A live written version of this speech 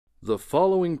The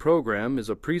following program is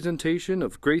a presentation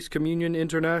of Grace Communion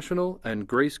International and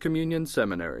Grace Communion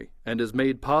Seminary and is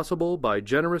made possible by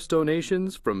generous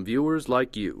donations from viewers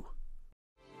like you.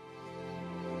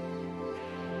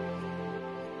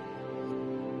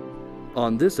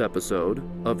 On this episode,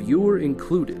 A Viewer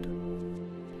Included,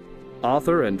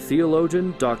 author and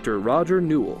theologian Dr. Roger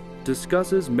Newell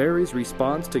discusses Mary's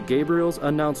response to Gabriel's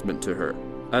announcement to her,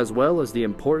 as well as the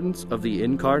importance of the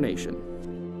Incarnation.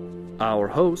 Our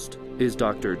host is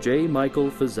Dr. J.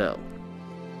 Michael Fazell.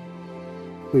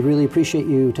 We really appreciate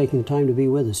you taking the time to be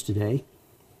with us today.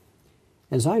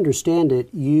 As I understand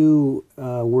it, you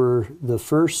were the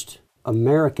first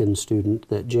American student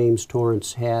that James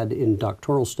Torrance had in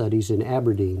doctoral studies in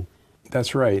Aberdeen.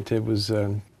 That's right. It was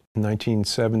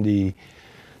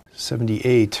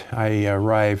 1978. I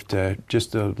arrived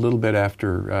just a little bit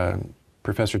after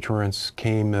Professor Torrance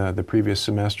came the previous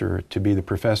semester to be the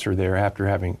professor there after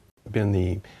having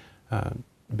been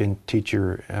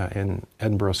teacher in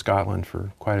Edinburgh, Scotland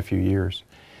for quite a few years.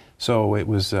 So it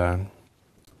was a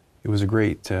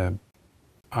great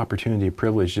opportunity, a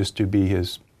privilege just to be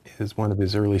one of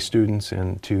his early students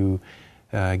and to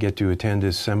get to attend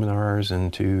his seminars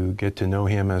and to get to know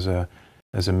him as a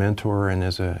mentor and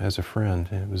as a friend.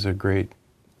 It was a great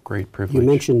privilege. You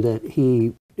mentioned that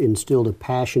he instilled a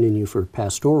passion in you for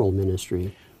pastoral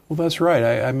ministry. Well, that's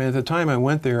right. I mean, at the time I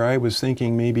went there, I was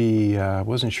thinking maybe I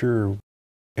wasn't sure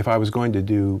if I was going to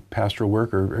do pastoral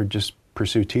work or just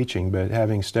pursue teaching. But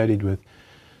having studied with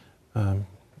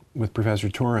Professor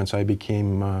Torrance, I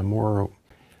became more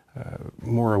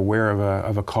aware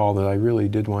of a call that I really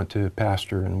did want to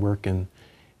pastor and work in,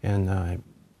 and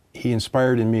he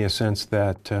inspired in me a sense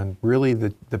that really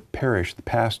the parish,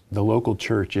 the local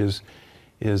church is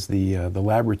the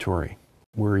laboratory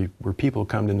where people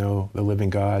come to know the living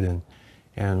God,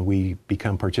 and we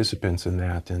become participants in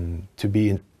that. And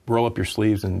to roll up your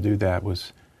sleeves and do that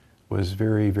was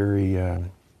very, very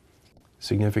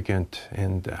significant,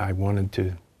 and I wanted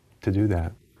to do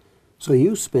that. So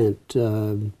you spent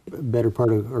a better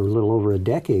part of, or a little over a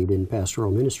decade in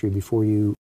pastoral ministry before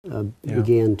you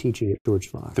began teaching at George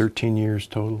Fox. 13 years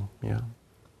total, yeah.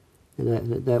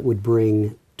 And that would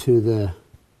bring to the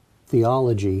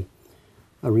theology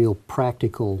a real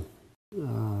practical,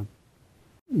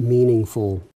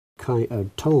 meaningful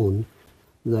tone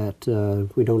that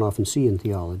we don't often see in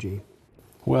theology.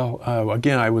 Well,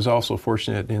 again, I was also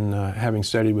fortunate in having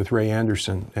studied with Ray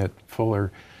Anderson at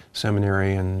Fuller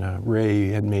Seminary, and Ray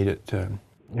had made it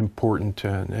important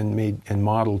and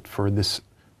modeled for the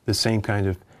same kind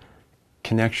of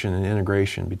connection and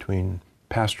integration between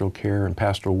pastoral care and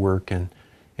pastoral work and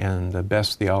the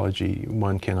best theology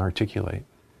one can articulate.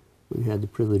 We had the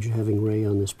privilege of having Ray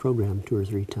on this program 2 or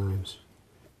 3 times.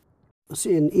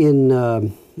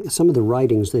 In some of the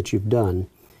writings that you've done,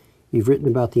 you've written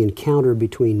about the encounter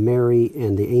between Mary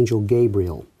and the angel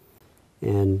Gabriel.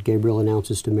 And Gabriel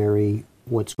announces to Mary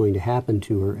what's going to happen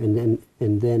to her, and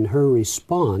then her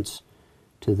response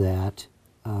to that,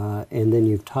 and then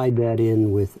you've tied that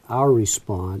in with our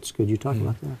response. Could you talk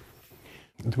about that?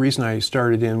 The reason I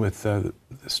started in with the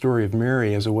story of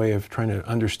Mary as a way of trying to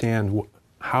understand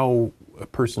how a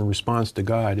person responds to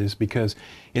God is because,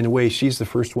 in a way, she's the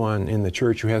first one in the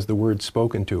church who has the word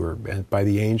spoken to her by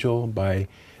the angel.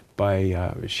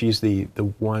 She's the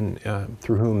one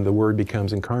through whom the word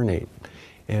becomes incarnate,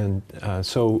 and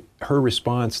so her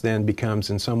response then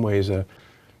becomes, in some ways, a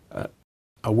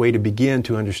way to begin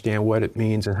to understand what it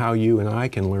means and how you and I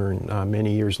can learn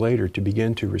many years later to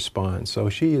begin to respond. So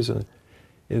she is a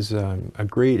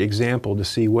great example to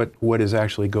see what is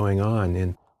actually going on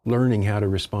in learning how to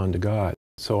respond to God.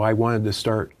 So I wanted to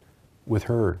start with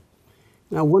her.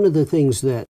 Now, one of the things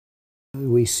that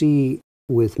we see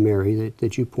with Mary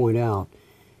that you point out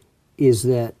is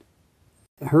that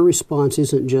her response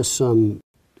isn't just some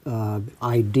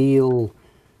ideal,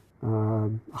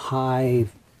 high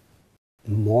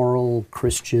moral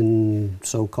Christian,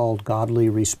 so-called godly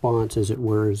response, as it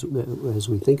were, as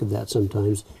we think of that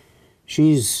sometimes.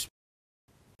 She's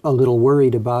a little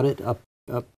worried about it,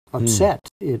 upset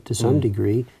to some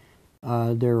degree.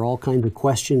 There are all kinds of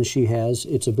questions she has.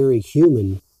 It's a very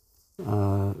human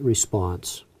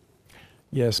response.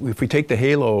 Yes, if we take the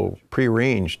halo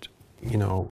prearranged,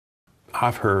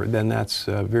 off her, then that's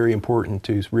very important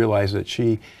to realize that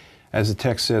she, as the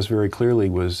text says very clearly,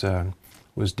 was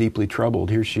deeply troubled.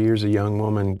 Here's a young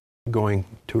woman going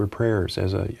to her prayers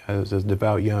as a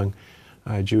devout young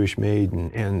Jewish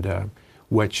maiden, and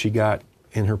what she got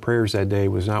in her prayers that day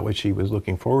was not what she was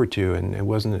looking forward to, and it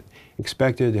wasn't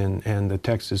expected, and the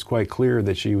text is quite clear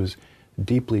that she was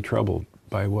deeply troubled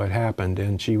by what happened,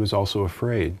 and she was also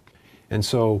afraid. And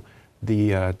so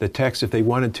the text, if they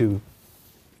wanted to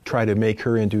try to make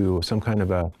her into some kind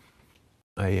of a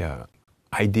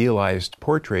idealized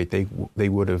portrait, they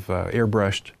would have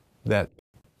airbrushed that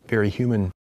very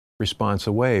human response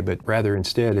away, but rather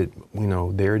instead,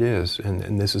 there it is,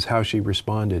 and this is how she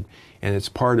responded, and it's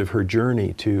part of her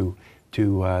journey to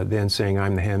then saying,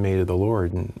 "I'm the handmaid of the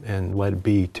Lord, and let it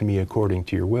be to me according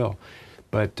to your will."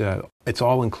 But it's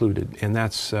all included, and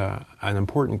that's an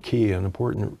important key, an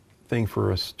important thing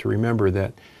for us to remember,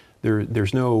 that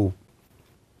there's no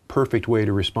perfect way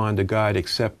to respond to God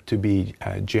except to be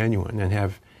genuine and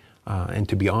have and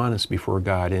to be honest before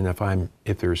God. And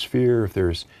if there's fear, if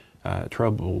there's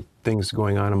trouble, things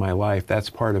going on in my life, that's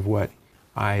part of what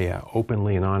I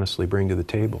openly and honestly bring to the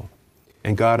table,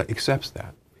 and God accepts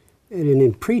that. And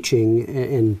in preaching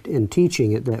and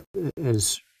teaching it, that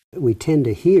as we tend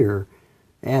to hear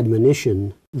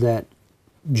admonition that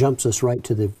jumps us right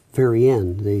to the very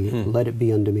end, let it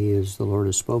be unto me as the Lord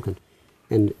has spoken,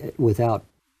 and without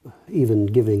even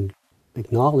giving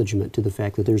acknowledgement to the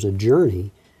fact that there's a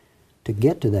journey to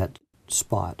get to that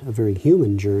spot, a very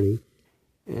human journey,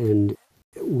 and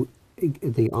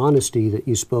the honesty that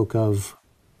you spoke of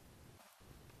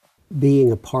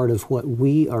being a part of what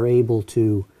we are able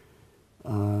to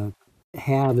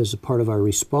have as a part of our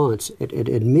response at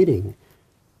admitting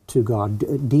to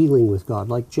God, dealing with God,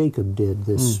 like Jacob did,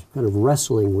 this kind of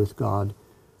wrestling with God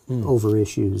over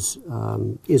issues,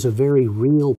 is a very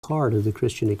real part of the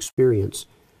Christian experience.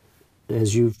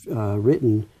 As you've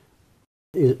written,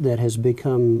 that has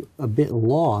become a bit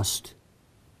lost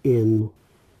in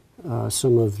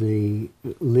some of the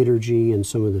liturgy and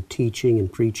some of the teaching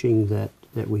and preaching that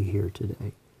we hear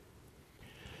today.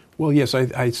 Well, yes,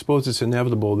 I suppose it's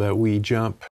inevitable that we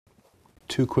jump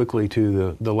too quickly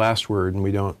to the last word, and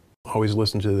we don't always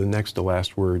listen to the next to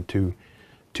last word.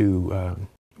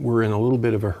 We're in a little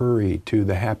bit of a hurry to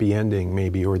the happy ending,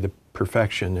 maybe, or the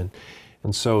perfection,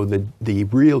 and so the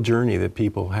real journey that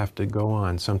people have to go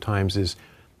on sometimes is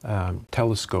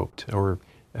telescoped or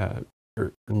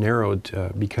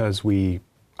narrowed because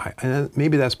and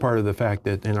maybe that's part of the fact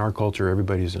that in our culture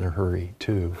everybody's in a hurry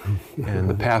too, and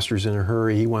the pastor's in a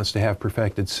hurry. He wants to have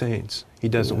perfected saints. He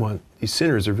doesn't want, these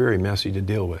sinners are very messy to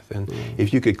deal with, and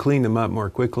if you could clean them up more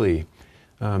quickly,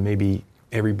 maybe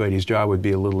everybody's job would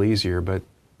be a little easier, but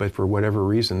for whatever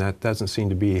reason that doesn't seem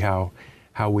to be how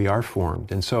we are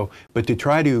formed. And so, but to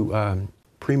try to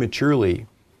prematurely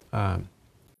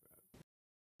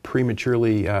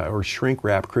or shrink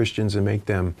wrap Christians and make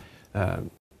them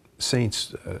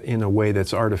saints in a way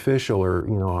that's artificial,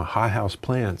 or hothouse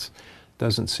plants,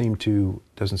 doesn't seem to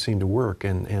work.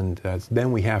 And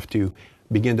then we have to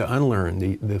begin to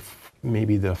unlearn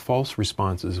maybe the false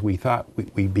responses we thought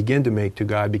we begin to make to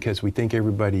God because we think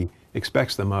everybody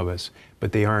expects them of us,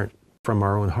 but they aren't from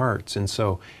our own hearts. And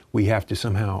so we have to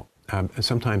somehow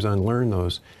sometimes unlearn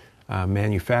those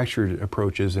manufactured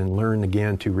approaches and learn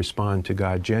again to respond to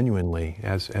God genuinely,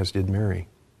 as did Mary.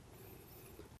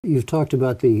 You've talked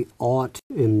about the ought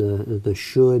and the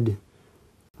should.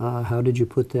 How did you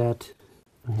put that?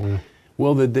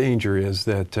 Well, the danger is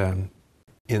that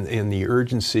in the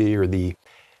urgency or the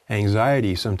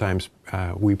anxiety sometimes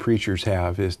we preachers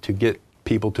have is to get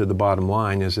people to the bottom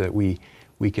line, is that we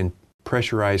can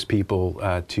pressurize people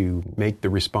to make the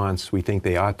response we think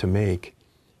they ought to make,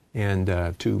 and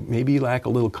to maybe lack a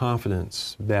little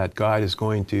confidence that God is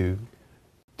going to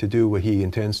do what He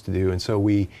intends to do. And so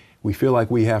we feel like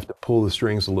we have to pull the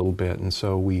strings a little bit, and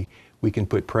so we can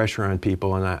put pressure on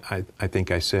people. And I think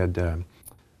I said,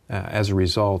 as a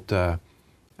result,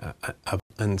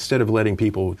 instead of letting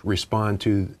people respond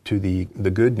to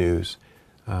the good news,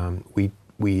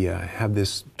 we have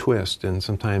this twist, and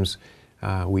sometimes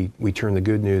we turn the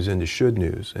good news into should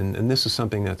news. And this is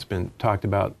something that's been talked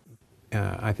about,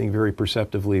 I think, very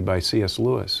perceptively by C.S.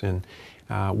 Lewis, and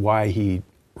why he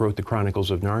wrote the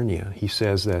Chronicles of Narnia. He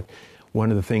says that one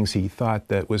of the things he thought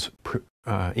that was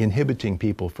inhibiting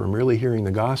people from really hearing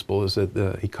the gospel is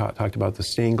that he talked about the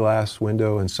stained glass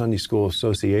window and Sunday school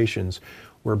associations,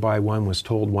 whereby one was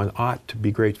told one ought to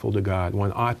be grateful to God,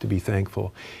 one ought to be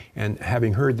thankful. And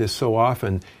having heard this so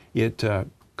often, it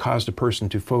caused a person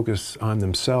to focus on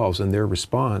themselves and their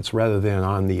response rather than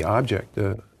on the object,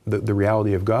 the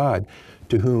reality of God,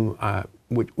 to whom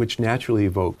which naturally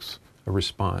evokes a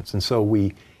response. And so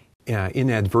we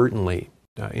inadvertently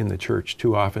in the church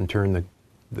too often turn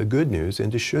the good news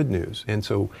into should news. And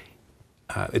so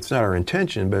it's not our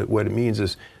intention, but what it means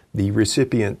is the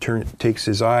recipient takes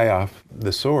his eye off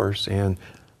the source and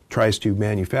tries to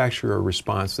manufacture a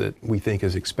response that we think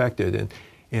is expected,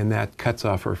 and that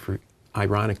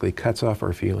ironically cuts off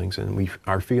our feelings, and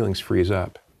our feelings freeze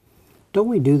up. Don't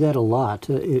we do that a lot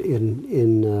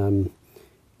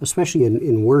especially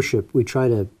in worship? We try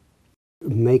to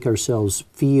make ourselves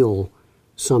feel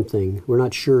something. We're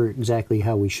not sure exactly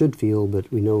how we should feel,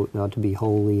 but we know it ought to be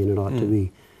holy and it ought to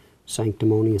be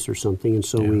sanctimonious or something, and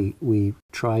so we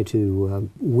try to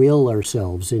will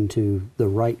ourselves into the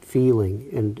right feeling.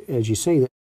 And as you say, that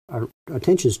our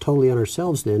attention is totally on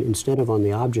ourselves then, instead of on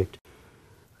the object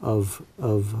of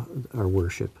our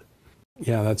worship.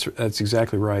 Yeah, that's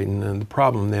exactly right. And the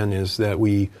problem then is that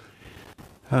we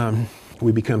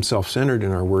become self-centered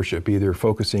in our worship, either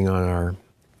focusing on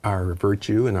our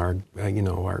virtue and our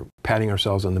patting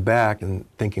ourselves on the back and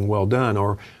thinking well done,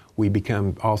 or we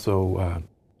become also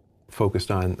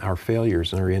focused on our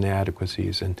failures and our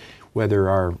inadequacies, and whether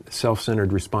our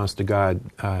self-centered response to God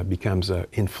becomes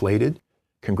inflated,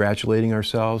 congratulating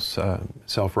ourselves,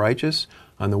 self-righteous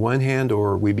on the one hand,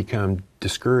 or we become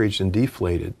discouraged and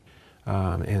deflated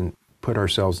and put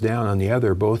ourselves down on the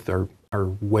other. Both are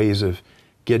ways of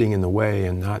getting in the way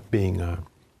and not being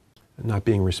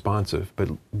responsive,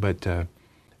 but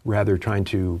rather trying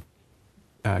to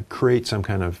create some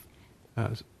kind of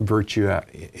virtue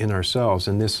in ourselves.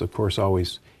 And this, of course,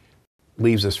 always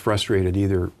leaves us frustrated,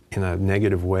 either in a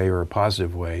negative way or a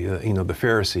positive way. The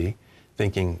Pharisee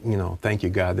thinking, thank you,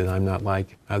 God, that I'm not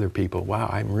like other people. Wow,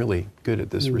 I'm really good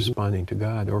at this, responding to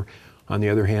God. Or on the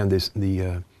other hand,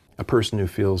 a person who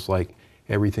feels like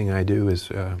everything I do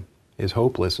is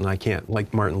hopeless, and I can't,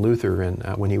 like Martin Luther, and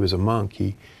when he was a monk,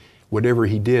 whatever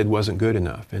he did wasn't good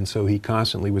enough, and so he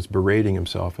constantly was berating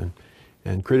himself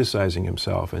and criticizing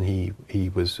himself, and he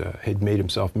had made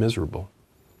himself miserable.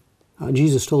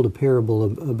 Jesus told a parable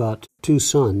about two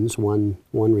sons. One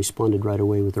responded right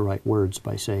away with the right words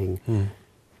by saying,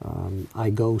 I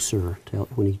go, sir,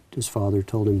 when his father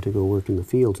told him to go work in the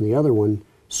fields. And the other one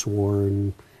swore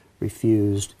and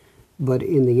refused. But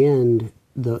in the end,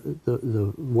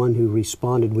 the one who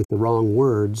responded with the wrong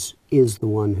words is the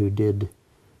one who did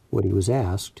what he was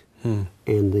asked, and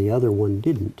the other one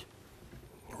didn't.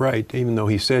 Right, even though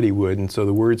he said he would, and so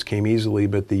the words came easily,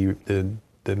 but the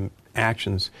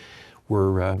actions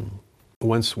were,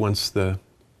 once the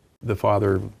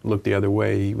father looked the other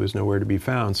way, he was nowhere to be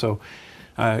found. So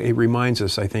it reminds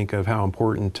us, I think, of how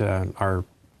important our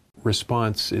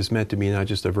response is meant to be, not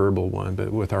just a verbal one,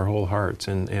 but with our whole hearts.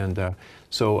 And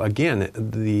so again,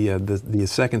 the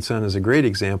second son is a great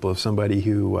example of somebody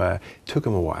who took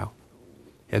him a while.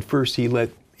 At first, he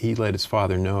let his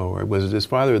father know, or was it his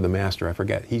father or the master? I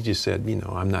forget. He just said,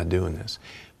 I'm not doing this.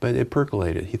 But it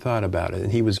percolated. He thought about it,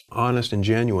 and he was honest and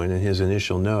genuine in his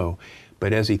initial no.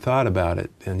 But as he thought about it,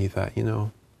 then he thought,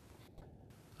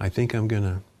 I think I'm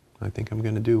gonna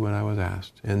do what I was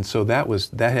asked. And so that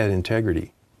had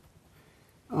integrity.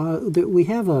 We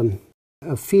have a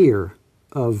fear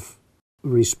of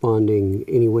responding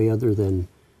any way other than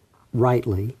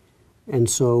rightly, and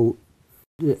so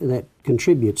that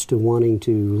contributes to wanting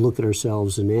to look at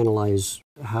ourselves and analyze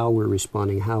how we're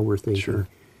responding, how we're thinking. Sure.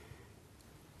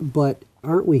 But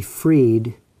aren't we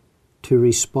freed to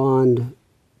respond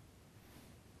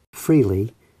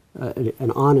freely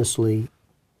and honestly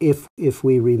if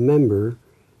we remember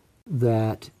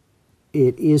that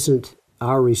it isn't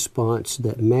our response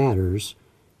that matters,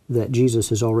 that Jesus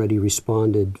has already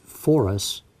responded for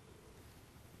us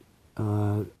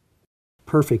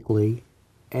perfectly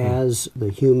as the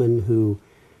human who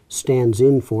stands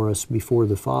in for us before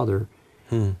the Father.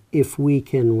 If we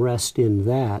can rest in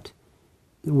that,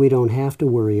 we don't have to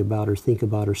worry about or think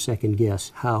about or second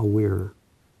guess how we're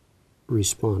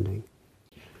responding.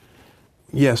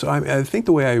 Yes, I think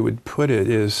the way I would put it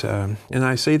is, and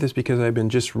I say this because I've been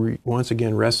just once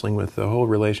again wrestling with the whole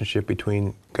relationship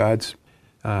between God's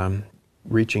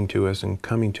reaching to us and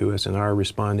coming to us and our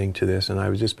responding to this. And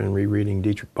I've just been rereading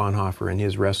Dietrich Bonhoeffer and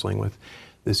his wrestling with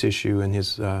this issue in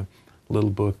his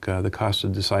little book, The Cost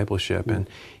of Discipleship. And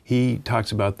he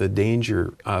talks about the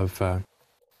danger of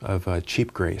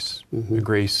cheap grace, a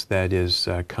grace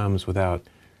that comes without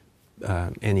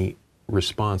any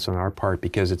response on our part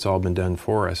because it's all been done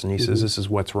for us. And he says this is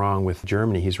what's wrong with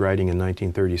Germany. He's writing in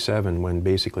 1937 when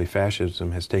basically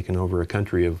fascism has taken over a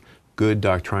country of good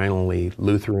doctrinally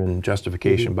Lutheran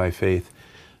justification by faith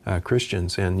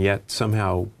Christians, and yet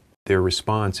somehow their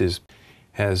response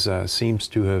seems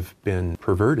to have been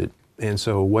perverted. And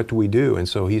so what do we do? And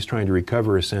so he's trying to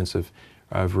recover a sense of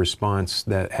response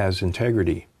that has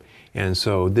integrity. And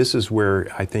so this is where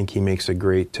I think he makes a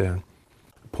great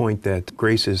point that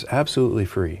grace is absolutely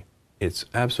free. It's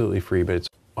absolutely free, but it's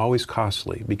always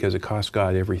costly because it costs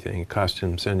God everything. It cost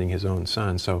him sending his own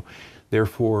son. So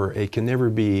therefore, it can never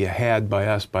be had by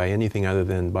us by anything other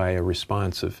than by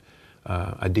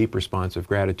a deep response of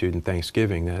gratitude and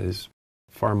thanksgiving. That is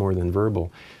far more than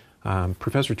verbal.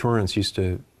 Professor Torrance used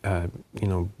to,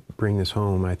 bring this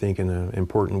home, I think, in an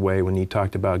important way when he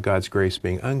talked about God's grace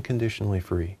being unconditionally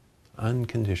free,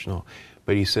 unconditional.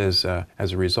 But he says,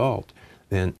 as a result,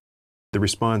 then the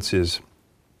response is,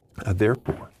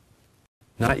 therefore,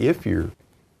 not if you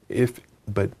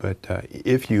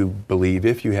believe,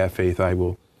 if you have faith, I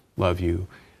will love you,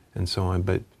 and so on.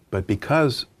 But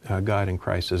because God in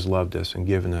Christ has loved us and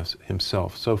given us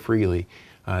Himself so freely,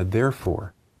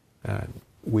 therefore,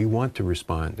 we want to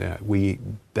respond.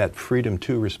 That freedom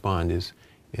to respond is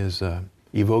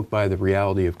evoked by the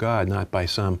reality of God, not by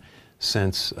some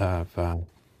sense of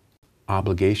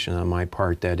obligation on my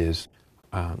part that is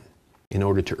in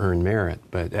order to earn merit,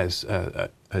 but as the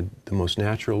most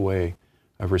natural way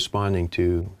of responding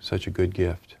to such a good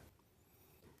gift.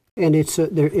 And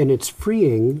it's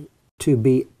freeing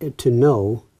to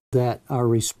know that our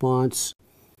response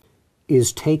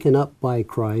is taken up by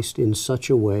Christ in such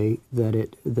a way that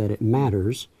it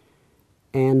matters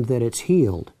and that it's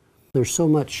healed. There's so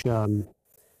much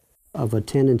of a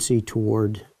tendency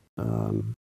toward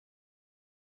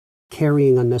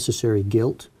carrying unnecessary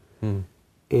guilt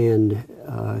and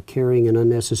carrying an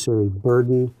unnecessary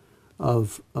burden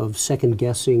of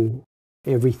second-guessing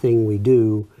everything we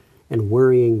do and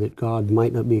worrying that God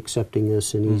might not be accepting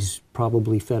us and He's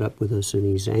probably fed up with us and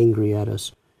He's angry at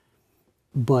us.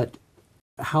 But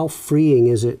how freeing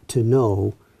is it to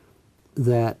know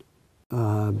that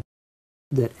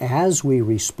that as we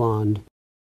respond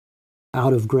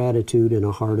out of gratitude and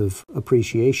a heart of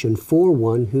appreciation for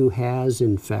one who has,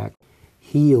 in fact,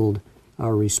 healed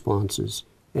our responses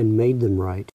and made them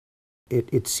right.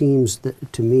 It seems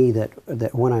to me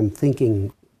that when I'm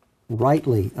thinking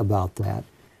rightly about that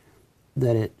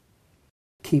it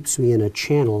keeps me in a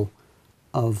channel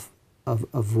of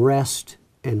rest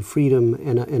and freedom,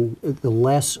 and the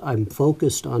less I'm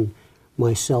focused on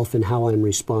myself and how I'm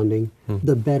responding,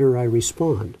 the better I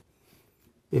respond.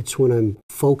 It's when I'm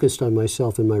focused on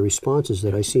myself and my responses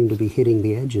that I seem to be hitting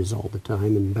the edges all the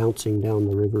time and bouncing down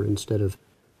the river instead of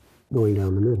going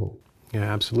down the middle. Yeah,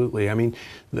 absolutely. I mean,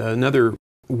 another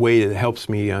way that helps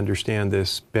me understand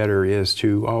this better is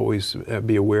to always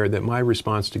be aware that my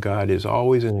response to God is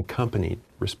always an accompanied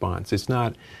response. It's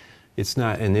not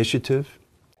initiative.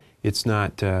 It's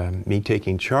not me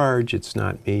taking charge. It's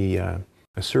not me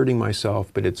asserting myself,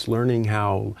 but it's learning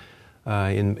how,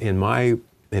 in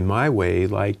my way,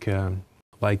 like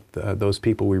those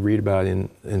people we read about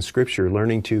in Scripture,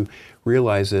 learning to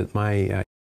realize that my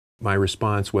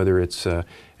response, whether it's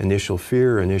initial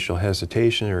fear, initial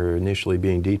hesitation, or initially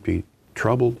being deeply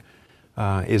troubled,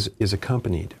 is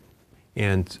accompanied,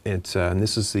 and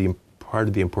this is the part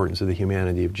of the importance of the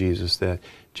humanity of Jesus, that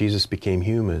Jesus became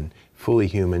human, fully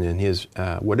human, and His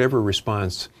whatever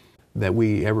response that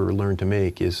we ever learn to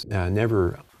make is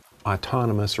never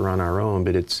autonomous or on our own,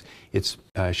 but it's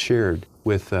shared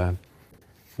with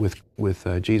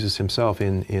Jesus Himself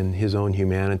in His own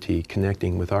humanity,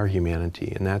 connecting with our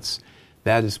humanity, and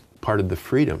that is part of the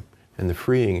freedom and the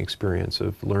freeing experience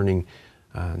of learning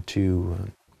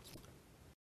to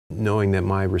knowing that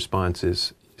my response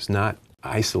is not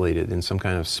isolated in some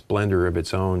kind of splendor of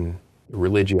its own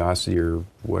religiosity or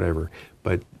whatever,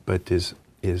 but is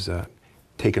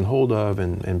taken hold of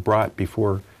and brought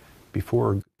before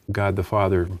God the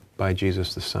Father by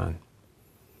Jesus the Son.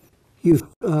 You've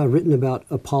written about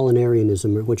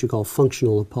Apollinarianism, or what you call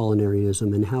functional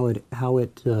Apollinarianism, and how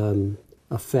it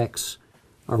affects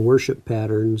our worship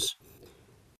patterns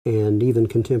and even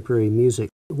contemporary music.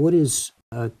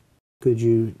 Could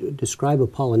you describe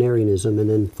Apollinarianism and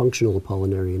then functional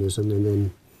Apollinarianism, and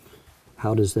then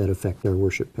how does that affect our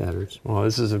worship patterns? Well,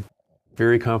 this is a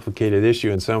very complicated issue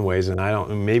in some ways, and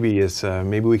maybe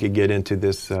we could get into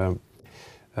this a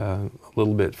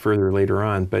little bit further later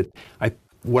on. But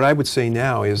what I would say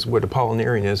now is what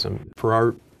Apollinarianism, for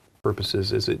our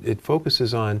purposes, is it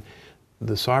focuses on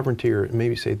the sovereignty, or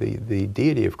maybe say the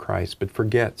deity of Christ, but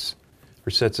forgets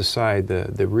or sets aside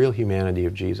the real humanity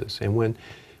of Jesus. And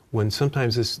when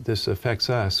sometimes this affects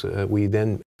us, we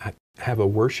then have a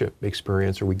worship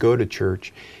experience, or we go to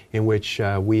church in which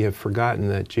we have forgotten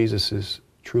that Jesus is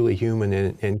truly human,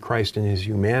 and Christ in His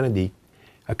humanity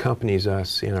accompanies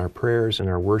us in our prayers and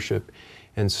our worship.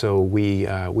 And so we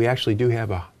actually do have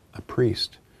a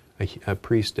priest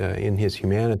in His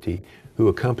humanity who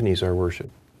accompanies our worship,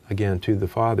 again, to the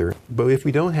Father. But if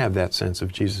we don't have that sense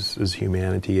of Jesus'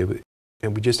 humanity,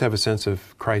 and we just have a sense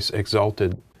of Christ's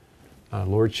exalted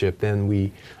lordship, then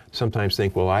we sometimes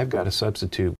think, well, I've got to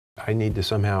substitute. I need to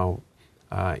somehow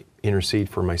intercede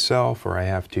for myself, or I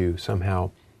have to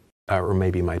somehow, or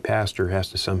maybe my pastor has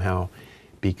to somehow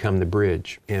become the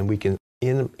bridge. And we can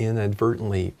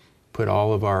inadvertently put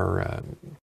all of our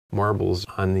marbles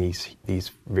on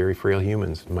these very frail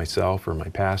humans, myself or my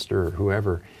pastor or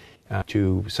whoever,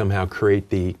 to somehow create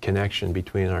the connection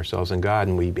between ourselves and God,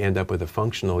 and we end up with a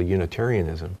functional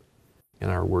Unitarianism in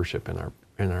our worship and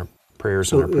our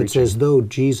prayers and our preaching. So it's as though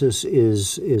Jesus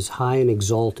is high and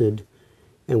exalted,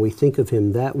 and we think of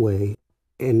him that way,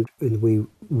 and we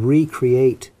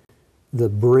recreate the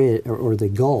bridge or the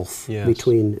gulf Yes.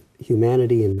 between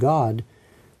humanity and God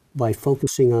by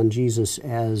focusing on Jesus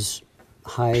as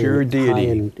high, Pure deity. high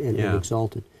and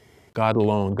exalted. God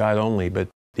alone, God only. But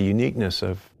the uniqueness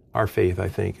of our faith, I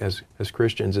think, as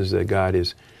Christians, is that God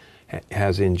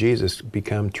has in Jesus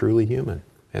become truly human,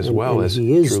 as well as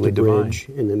he is truly the divine. bridge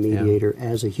and the mediator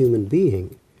as a human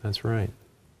being. That's right.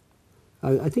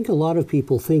 I think a lot of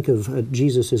people think of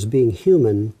Jesus as being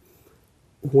human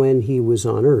when he was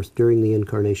on earth during the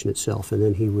incarnation itself, and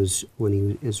then when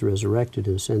he is resurrected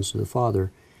and ascends to the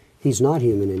Father, he's not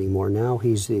human anymore. Now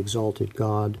he's the exalted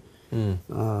God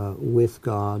with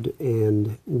God,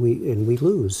 and we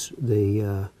lose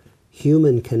the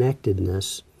human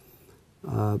connectedness,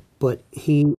 but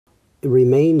he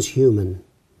remains human.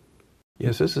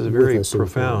 Yes, this is a very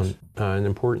profound and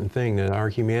important thing, that our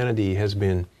humanity has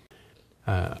been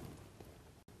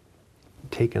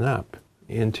taken up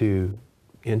into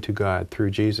God through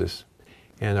Jesus,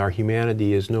 and our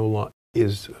humanity is no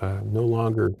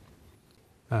longer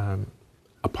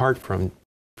apart from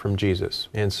Jesus.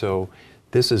 And so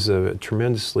this is a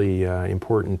tremendously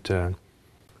important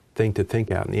thing to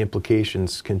think out, and the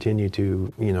implications continue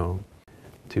to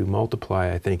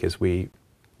multiply, I think, as we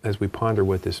ponder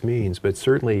what this means. But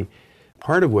certainly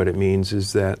part of what it means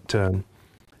is that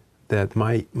that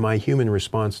my human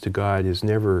response to God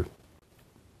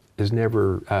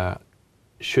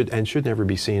should never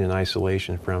be seen in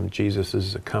isolation from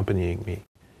Jesus' accompanying me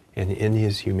and in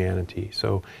his humanity.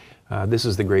 So this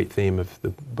is the great theme of the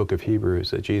book of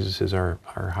Hebrews, that Jesus is our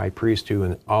high priest who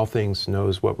in all things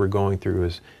knows what we're going through,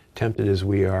 as tempted as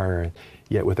we are,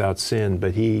 yet without sin.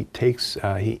 But he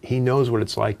knows what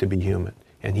it's like to be human,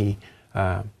 and he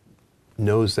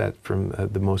knows that from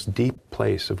the most deep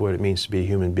place of what it means to be a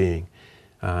human being,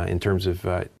 in terms of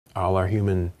all our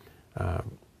human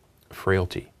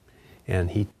frailty.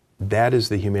 And that is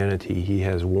the humanity he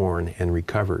has worn and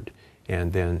recovered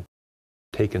and then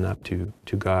taken up to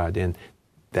God. And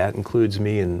that includes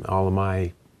me and all of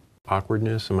my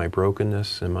awkwardness and my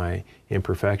brokenness and my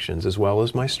imperfections, as well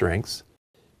as my strengths.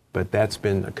 But that's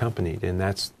been accompanied, and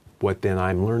that's what then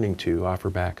I'm learning to offer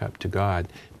back up to God,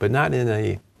 but not in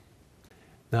a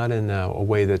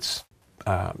way that's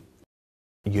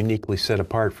uniquely set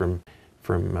apart from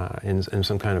in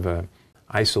some kind of a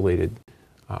isolated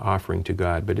offering to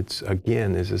God. But it's,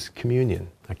 again, is this communion,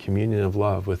 a communion of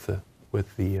love with the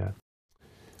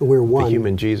we're one. The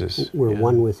human Jesus. We're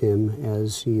one with him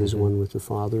as he is one with the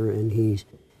Father, and he's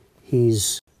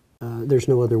there's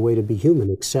no other way to be human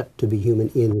except to be human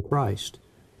in Christ.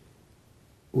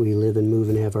 We live and move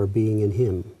and have our being in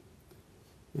him,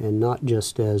 and not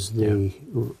just as the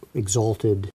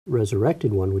exalted,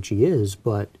 resurrected one, which he is,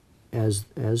 but as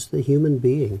the human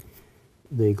being,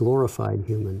 the glorified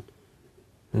human.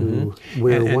 And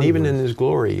even in his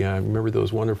glory, remember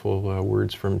those wonderful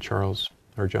words from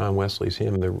John Wesley's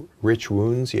hymn, "The rich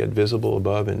wounds yet visible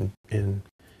above in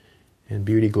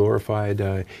beauty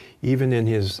glorified." Even in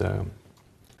his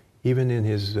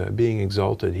being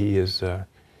exalted, he is,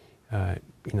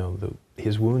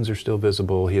 his wounds are still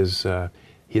visible. His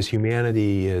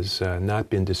humanity has not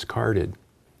been discarded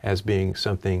as being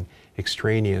something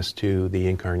extraneous to the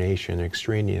incarnation,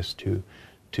 extraneous to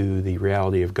the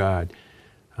reality of God.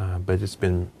 But it's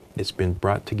been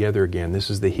brought together again.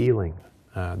 This is the healing,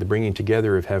 the bringing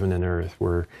together of heaven and earth,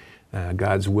 where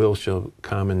God's will shall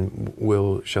come and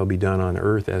will shall be done on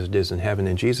earth as it is in heaven.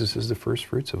 And Jesus is the first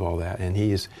fruits of all that. And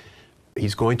he's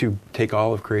going to take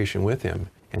all of creation with him,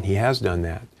 and he has done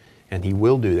that, and he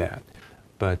will do that.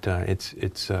 But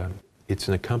it's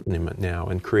an accompaniment now,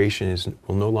 and creation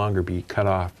will no longer be cut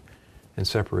off and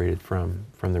separated from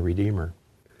the Redeemer,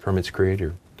 from its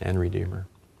Creator and Redeemer.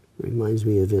 It reminds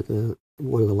me of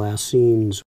one of the last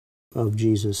scenes of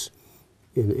Jesus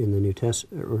in the New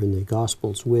Testament or in the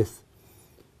Gospels with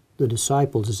the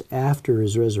disciples is after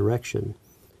his resurrection.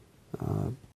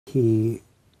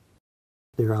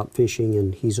 They're out fishing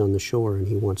and he's on the shore, and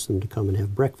he wants them to come and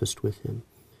have breakfast with him.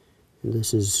 And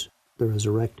this is the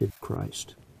resurrected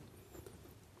Christ.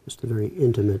 Just a very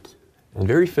intimate and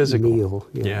very physical meal.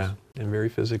 Yes. Yeah, and very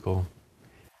physical.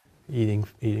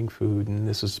 Eating food, and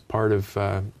this is part of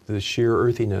the sheer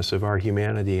earthiness of our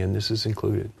humanity, and this is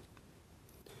included.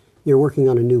 You're working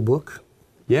on a new book?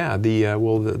 Yeah,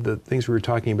 the things we were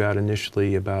talking about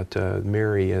initially about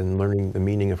Mary and learning the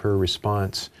meaning of her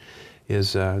response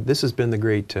is this has been the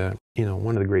great,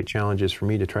 one of the great challenges for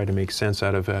me to try to make sense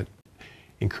out of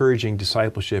encouraging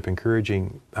discipleship,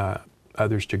 encouraging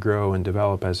others to grow and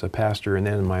develop as a pastor, and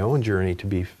then in my own journey to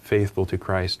be faithful to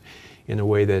Christ in a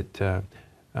way that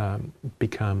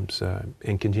becomes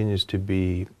and continues to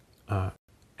be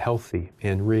healthy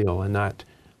and real and not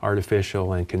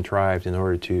artificial and contrived in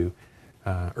order to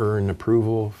earn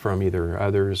approval from either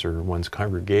others or one's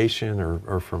congregation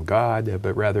or from God,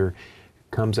 but rather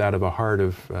comes out of a heart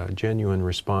of genuine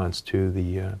response to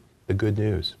the good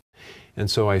news. And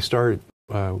so I started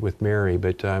with Mary,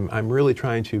 but I'm really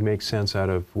trying to make sense out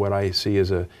of what I see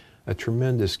as a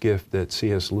tremendous gift that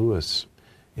C.S. Lewis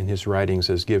in his writings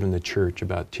has given the church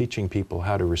about teaching people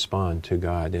how to respond to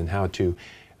God and how to,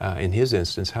 in his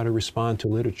instance, how to respond to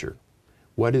literature.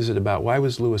 What is it about? Why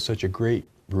was Lewis such a great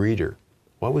reader?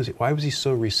 Why was he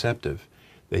so receptive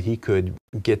that he could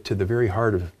get to the very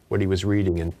heart of what he was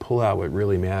reading and pull out what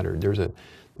really mattered?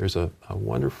 There's a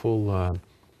wonderful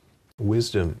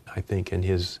wisdom, I think, in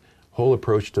his whole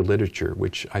approach to literature,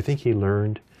 which I think he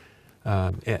learned,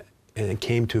 and it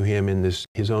came to him in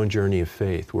his own journey of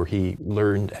faith, where he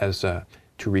learned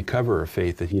to recover a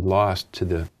faith that he lost to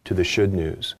the should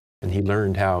news, and he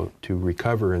learned how to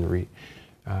recover and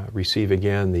receive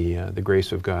again the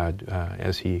grace of God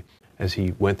as he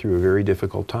went through a very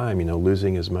difficult time,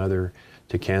 losing his mother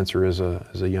to cancer as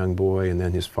a young boy, and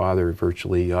then his father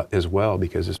virtually as well,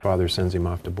 because his father sends him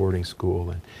off to boarding school,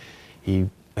 and he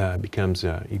becomes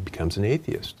an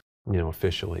atheist,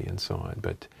 officially, and so on.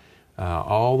 But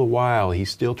all the while,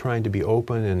 he's still trying to be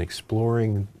open and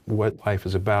exploring what life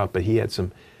is about. But he had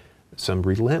some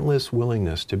relentless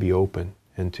willingness to be open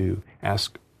and to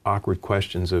ask awkward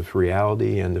questions of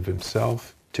reality and of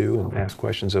himself too, and ask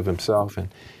questions of himself, and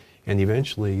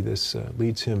eventually this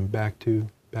leads him back to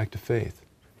faith,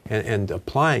 and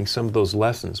applying some of those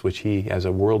lessons which he, as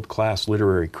a world-class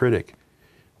literary critic,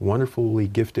 wonderfully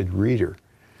gifted reader,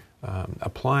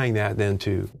 applying that then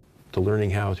to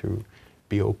learning how to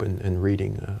be open and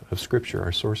reading of Scripture,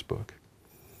 our source book.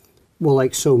 Well,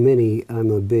 like so many,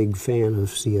 I'm a big fan of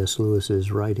C.S.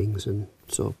 Lewis's writings, and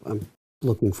so I'm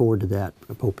looking forward to that.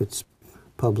 I hope it's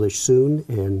published soon,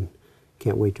 and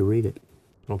can't wait to read it.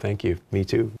 Well, thank you. Me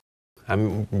too.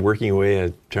 I'm working away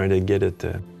at trying to get it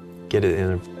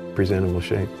in a presentable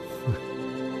shape.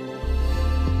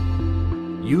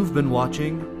 You've been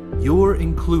watching You're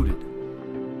Included,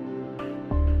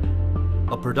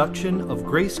 a production of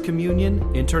Grace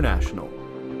Communion International.